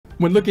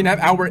When looking at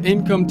our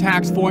income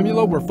tax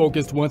formula, we're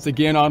focused once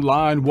again on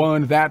line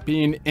one, that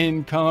being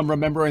income,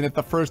 remembering that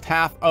the first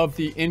half of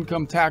the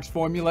income tax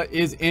formula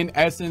is in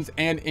essence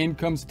an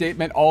income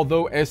statement,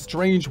 although a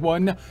strange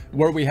one,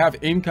 where we have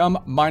income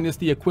minus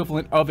the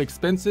equivalent of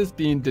expenses,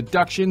 being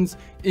deductions,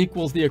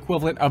 equals the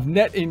equivalent of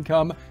net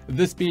income,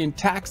 this being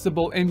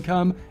taxable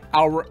income.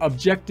 Our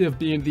objective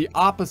being the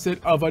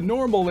opposite of a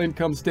normal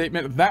income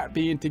statement, that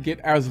being to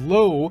get as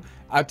low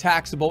a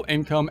taxable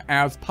income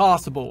as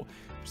possible.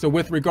 So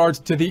with regards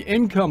to the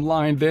income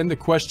line, then the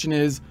question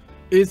is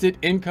it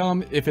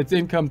income? If it's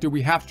income, do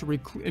we have to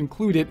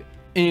include it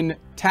in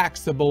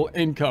taxable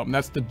income?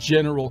 That's the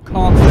general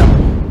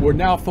concept. We're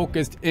now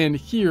focused in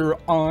here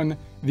on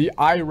the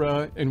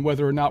IRA and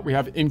whether or not we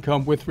have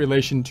income with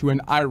relation to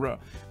an IRA.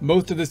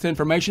 Most of this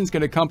information is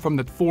going to come from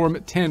the Form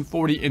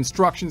 1040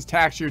 instructions,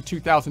 tax year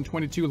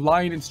 2022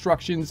 line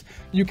instructions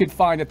you can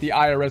find at the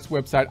IRS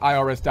website,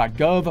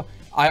 irs.gov,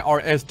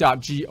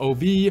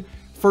 irs.gov.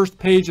 First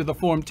page of the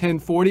Form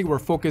 1040, we're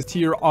focused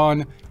here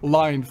on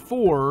line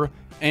 4.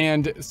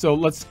 And so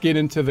let's get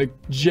into the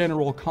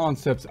general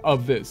concepts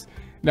of this.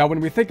 Now, when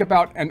we think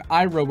about an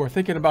IRA, we're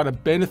thinking about a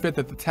benefit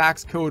that the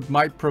tax code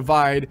might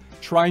provide,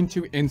 trying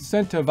to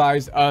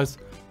incentivize us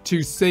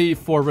to save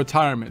for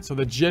retirement. So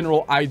the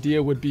general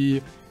idea would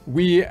be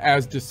we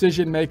as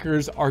decision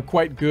makers are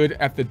quite good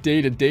at the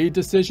day-to-day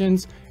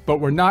decisions, but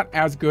we're not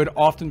as good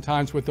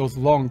oftentimes with those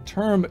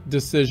long-term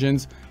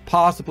decisions,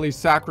 possibly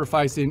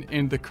sacrificing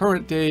in the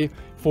current day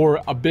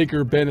for a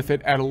bigger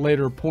benefit at a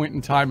later point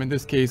in time, in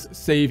this case,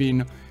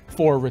 saving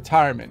for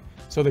retirement.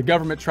 So the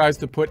government tries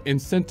to put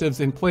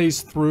incentives in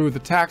place through the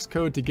tax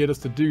code to get us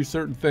to do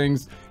certain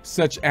things,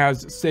 such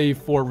as save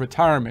for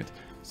retirement.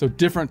 So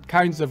different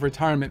kinds of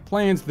retirement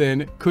plans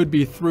then could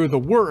be through the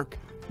work,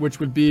 which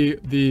would be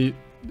the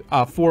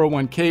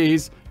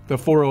 401ks, the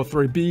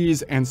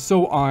 403bs, and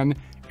so on.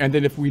 And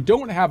then if we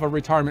don't have a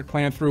retirement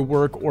plan through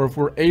work, or if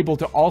we're able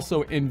to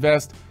also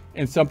invest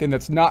in something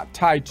that's not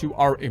tied to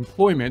our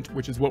employment,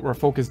 which is what we're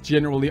focused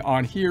generally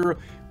on here,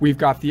 we've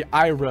got the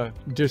IRA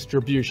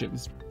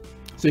distributions.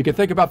 So you can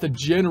think about the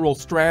general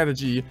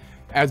strategy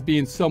as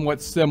being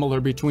somewhat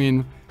similar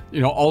between,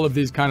 all of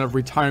these kind of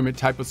retirement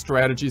type of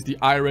strategies. The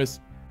IRS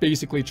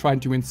basically trying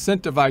to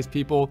incentivize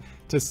people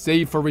to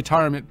save for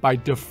retirement by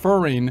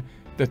deferring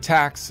the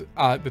tax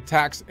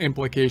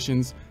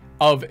implications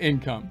of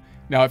income.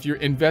 Now, if you're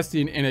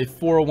investing in a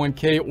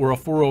 401k or a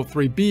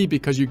 403b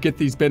because you get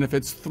these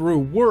benefits through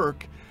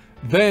work,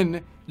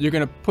 then you're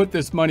going to put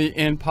this money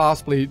in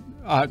possibly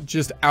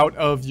just out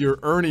of your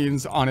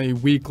earnings on a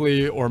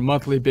weekly or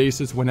monthly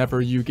basis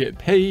whenever you get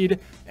paid.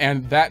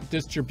 And that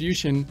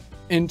distribution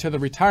into the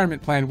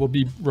retirement plan will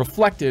be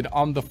reflected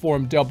on the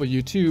Form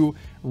W-2,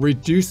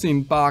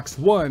 reducing box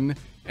 1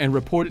 and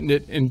reporting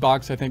it in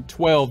box, I think,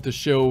 12 to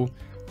show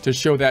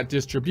that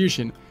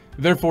distribution.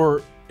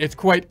 Therefore, it's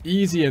quite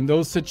easy in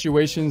those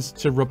situations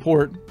to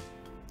report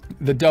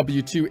the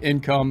W-2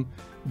 income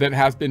that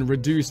has been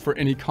reduced for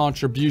any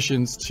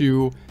contributions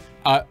to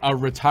a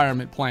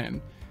retirement plan.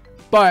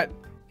 But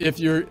if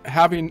you're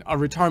having a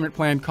retirement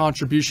plan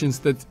contributions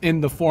that's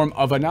in the form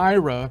of an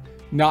IRA,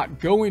 not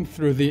going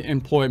through the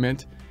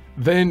employment,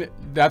 then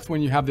that's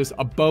when you have this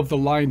above the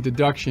line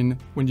deduction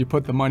when you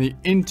put the money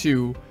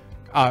into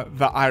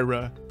the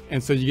IRA.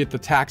 And so you get the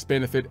tax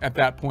benefit at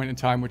that point in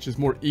time, which is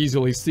more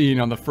easily seen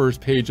on the first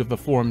page of the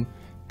Form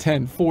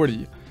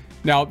 1040.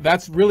 Now,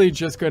 that's really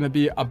just going to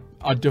be a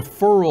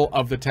deferral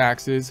of the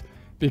taxes,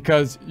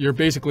 because you're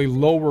basically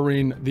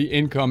lowering the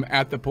income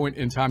at the point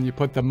in time you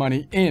put the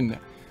money in.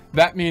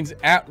 That means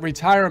at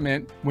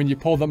retirement, when you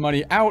pull the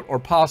money out, or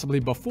possibly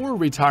before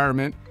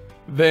retirement,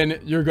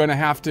 then you're going to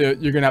have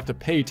to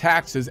pay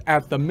taxes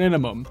at the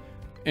minimum,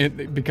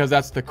 because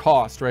that's the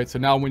cost, right? So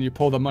now when you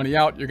pull the money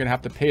out, you're going to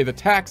have to pay the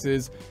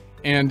taxes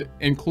and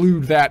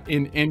include that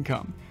in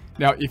income.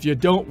 Now, if you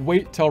don't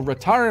wait till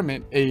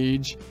retirement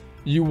age,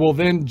 you will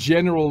then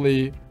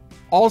generally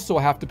also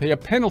have to pay a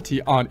penalty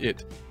on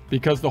it,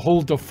 because the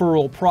whole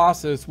deferral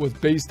process was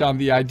based on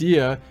the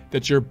idea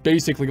that you're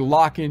basically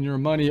locking your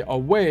money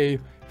away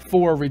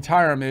for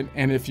retirement.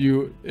 And if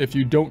you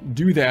don't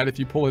do that, if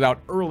you pull it out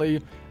early,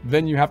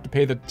 then you have to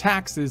pay the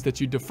taxes that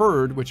you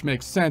deferred, which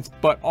makes sense,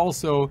 but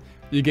also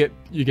you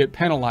get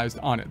penalized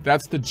on it.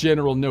 That's the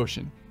general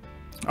notion.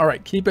 All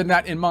right, keeping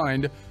that in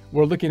mind,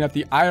 we're looking at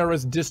the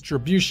IRS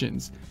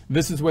distributions.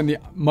 This is when the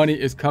money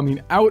is coming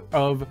out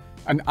of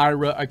an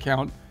IRA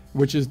account,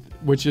 which is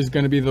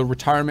going to be the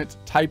retirement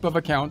type of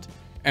account.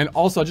 And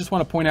also, I just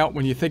want to point out,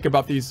 when you think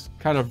about these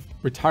kind of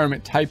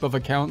retirement type of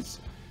accounts,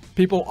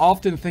 people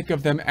often think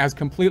of them as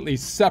completely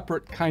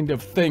separate kind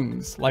of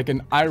things. Like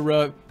an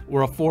IRA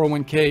or a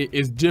 401k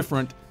is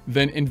different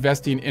than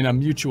investing in a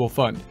mutual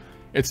fund.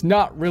 It's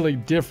not really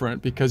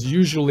different, because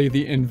usually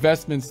the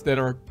investments that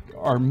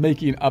are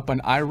making up an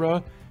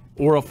IRA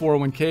or a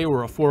 401k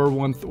or a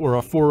 401 or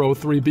a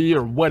 403b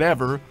or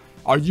whatever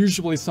are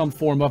usually some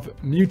form of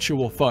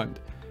mutual fund.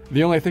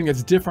 The only thing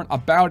that's different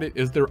about it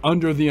is they're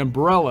under the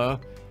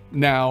umbrella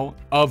now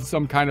of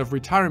some kind of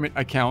retirement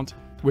account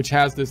which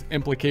has this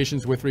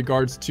implications with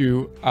regards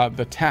to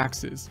the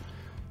taxes.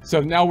 So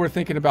now we're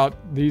thinking about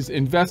these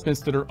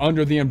investments that are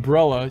under the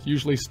umbrella,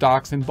 usually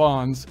stocks and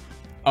bonds,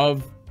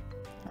 of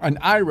an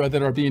IRA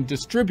that are being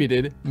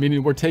distributed,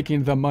 meaning we're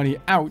taking the money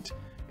out,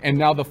 and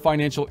now the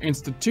financial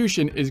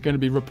institution is going to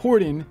be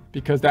reporting,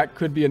 because that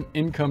could be an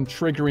income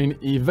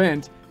triggering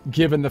event,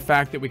 given the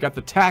fact that we got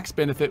the tax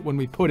benefit when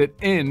we put it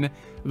in.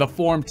 The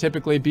form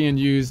typically being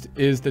used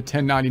is the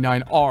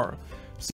 1099-R.